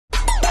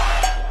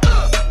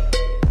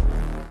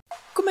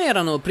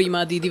Com'erano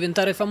prima di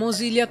diventare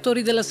famosi gli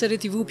attori della serie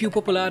TV più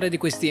popolare di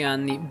questi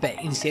anni? Beh,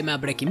 insieme a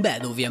Breaking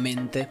Bad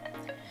ovviamente.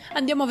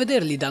 Andiamo a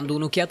vederli dando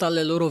un'occhiata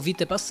alle loro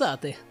vite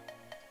passate.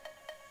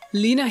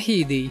 Lena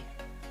Headey.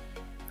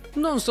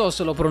 Non so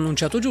se l'ho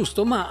pronunciato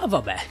giusto, ma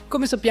vabbè.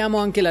 Come sappiamo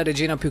anche la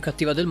regina più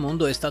cattiva del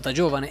mondo è stata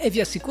giovane e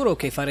vi assicuro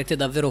che farete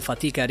davvero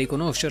fatica a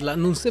riconoscerla,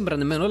 non sembra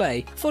nemmeno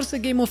lei. Forse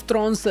Game of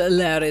Thrones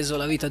le ha reso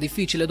la vita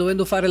difficile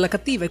dovendo fare la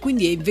cattiva e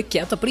quindi è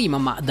invecchiata prima,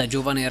 ma da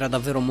giovane era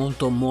davvero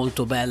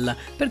molto bella.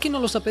 Per chi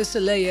non lo sapesse,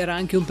 lei era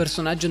anche un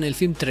personaggio nel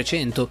film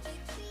 300.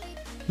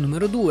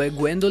 Numero 2,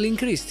 Gwendolyn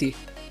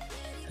Christie.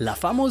 La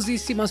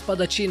famosissima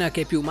spadaccina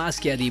che più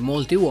maschia di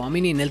molti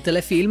uomini nel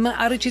telefilm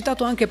ha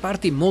recitato anche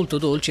parti molto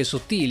dolci e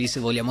sottili,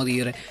 se vogliamo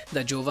dire.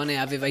 Da giovane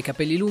aveva i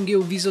capelli lunghi e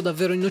un viso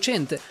davvero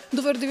innocente.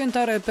 Dover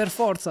diventare per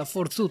forza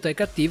forzuta e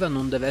cattiva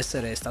non deve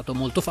essere stato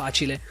molto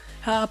facile.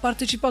 Ha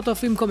partecipato a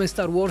film come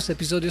Star Wars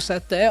Episodio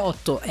 7 e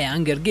 8 e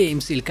Hunger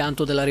Games, Il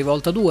canto della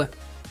rivolta 2.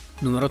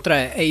 Numero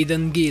 3,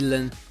 Aidan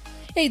Gillen.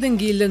 Aidan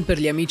Gillen, per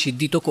gli amici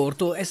dito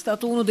corto, è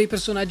stato uno dei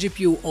personaggi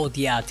più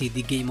odiati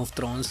di Game of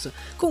Thrones,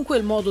 con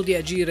quel modo di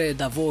agire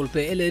da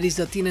volpe e le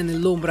risatine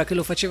nell'ombra che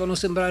lo facevano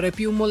sembrare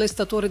più un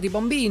molestatore di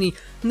bambini.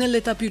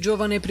 Nell'età più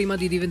giovane, prima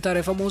di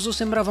diventare famoso,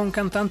 sembrava un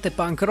cantante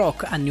punk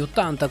rock anni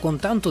 80 con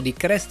tanto di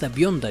cresta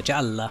bionda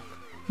gialla.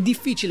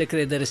 Difficile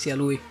credere sia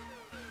lui.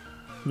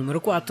 Numero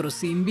 4,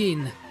 Sean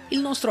Bean. Il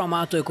nostro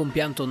amato e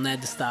compianto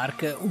Ned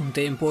Stark un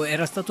tempo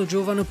era stato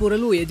giovane pure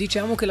lui e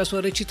diciamo che la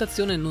sua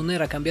recitazione non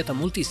era cambiata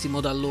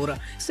moltissimo da allora,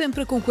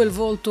 sempre con quel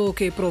volto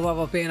che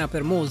provava pena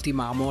per molti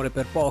ma amore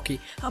per pochi.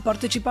 Ha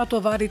partecipato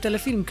a vari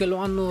telefilm che lo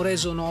hanno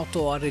reso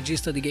noto al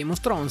regista di Game of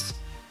Thrones.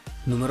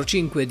 Numero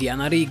 5,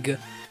 Diana Rigg.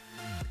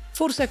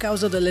 Forse a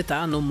causa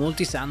dell'età non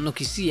molti sanno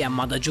chi sia,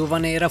 ma da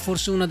giovane era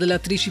forse una delle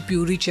attrici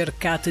più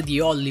ricercate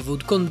di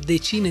Hollywood, con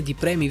decine di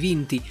premi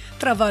vinti.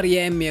 Tra vari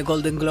Emmy e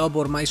Golden Globe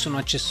ormai sono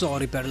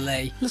accessori per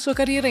lei. La sua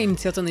carriera è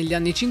iniziata negli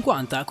anni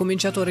 50, ha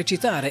cominciato a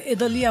recitare e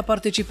da lì ha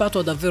partecipato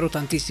a davvero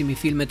tantissimi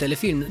film e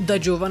telefilm. Da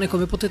giovane,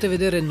 come potete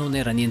vedere, non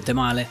era niente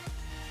male.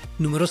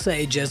 Numero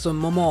 6, Jason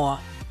Momoa.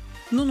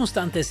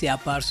 Nonostante sia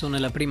apparso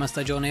nella prima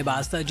stagione e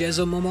basta,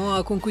 Jason Momoa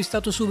ha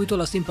conquistato subito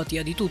la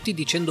simpatia di tutti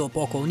dicendo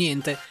poco o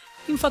niente.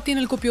 Infatti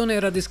nel copione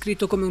era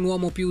descritto come un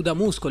uomo più da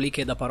muscoli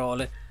che da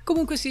parole.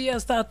 Comunque sia,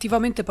 sta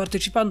attivamente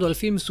partecipando al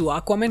film su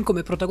Aquaman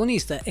come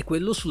protagonista e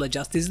quello sulla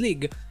Justice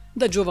League.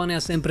 Da giovane ha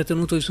sempre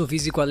tenuto il suo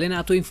fisico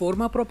allenato e in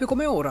forma proprio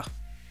come ora.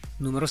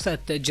 Numero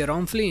 7,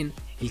 Jerome Flynn.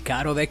 Il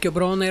caro vecchio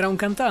Bron era un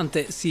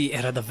cantante, sì,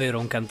 era davvero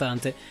un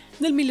cantante.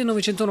 Nel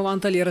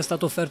 1990 gli era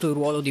stato offerto il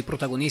ruolo di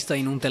protagonista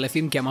in un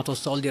telefilm chiamato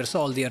Soldier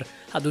Soldier.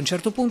 Ad un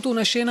certo punto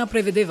una scena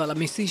prevedeva la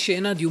messa in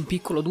scena di un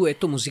piccolo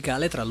duetto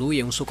musicale tra lui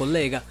e un suo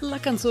collega. La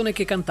canzone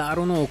che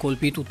cantarono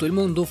colpì tutto il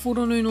mondo,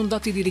 furono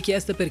inondati di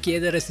richieste per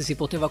chiedere se si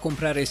poteva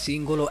comprare il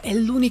singolo e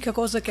l'unica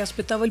cosa che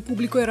aspettava il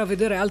pubblico era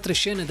vedere altre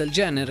scene del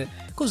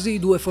genere. Così i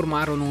due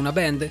formarono una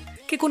band,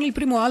 che con il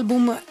primo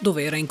album,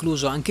 dove era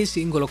incluso anche il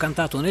singolo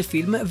cantato nel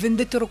film,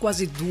 vendettero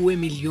quasi 2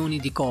 milioni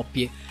di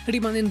copie,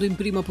 rimanendo in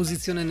prima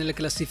posizione nelle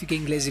classifiche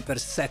inglesi per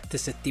 7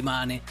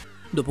 settimane.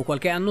 Dopo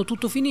qualche anno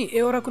tutto finì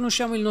e ora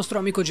conosciamo il nostro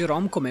amico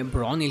Jerome come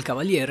Bron il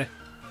Cavaliere.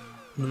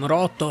 Numero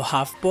 8,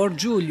 Halfport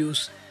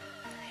Julius.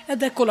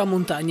 Ed ecco la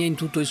montagna in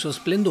tutto il suo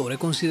splendore,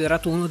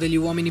 considerato uno degli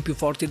uomini più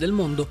forti del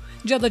mondo.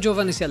 Già da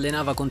giovane si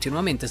allenava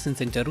continuamente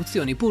senza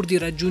interruzioni pur di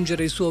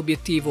raggiungere il suo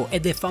obiettivo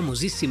ed è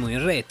famosissimo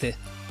in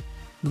rete.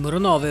 Numero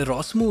 9,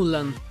 Ross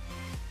Mullan.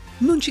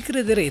 Non ci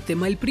crederete,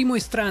 ma il primo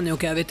estraneo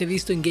che avete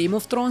visto in Game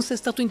of Thrones è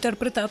stato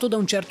interpretato da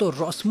un certo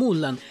Ross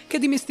Mullan, che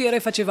di mestiere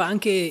faceva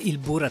anche il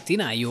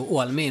burattinaio, o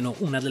almeno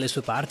una delle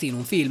sue parti in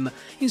un film.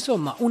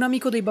 Insomma, un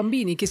amico dei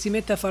bambini che si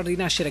mette a far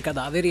rinascere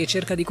cadaveri e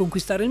cerca di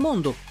conquistare il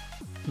mondo.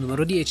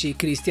 Numero 10,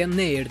 Christian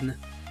Nairn.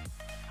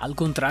 Al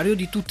contrario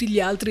di tutti gli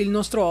altri, il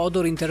nostro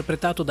Hodor,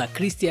 interpretato da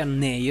Christian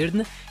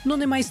Nairn,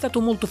 non è mai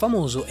stato molto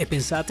famoso e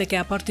pensate che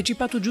ha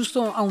partecipato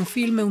giusto a un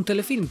film e un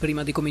telefilm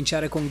prima di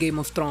cominciare con Game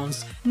of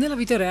Thrones. Nella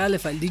vita reale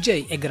fa il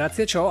DJ e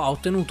grazie a ciò ha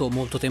ottenuto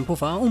molto tempo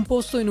fa un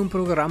posto in un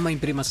programma in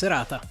prima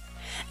serata.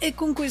 E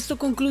con questo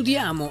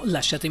concludiamo,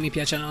 lasciate mi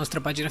piace alla nostra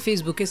pagina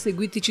Facebook e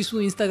seguiteci su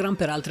Instagram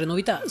per altre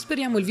novità,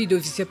 speriamo il video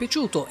vi sia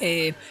piaciuto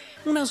e...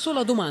 Una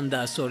sola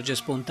domanda sorge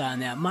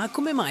spontanea, ma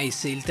come mai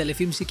se il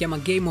telefilm si chiama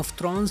Game of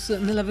Thrones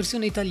nella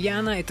versione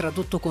italiana è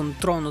tradotto con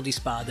Trono di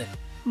Spade?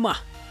 Ma,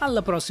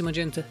 alla prossima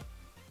gente!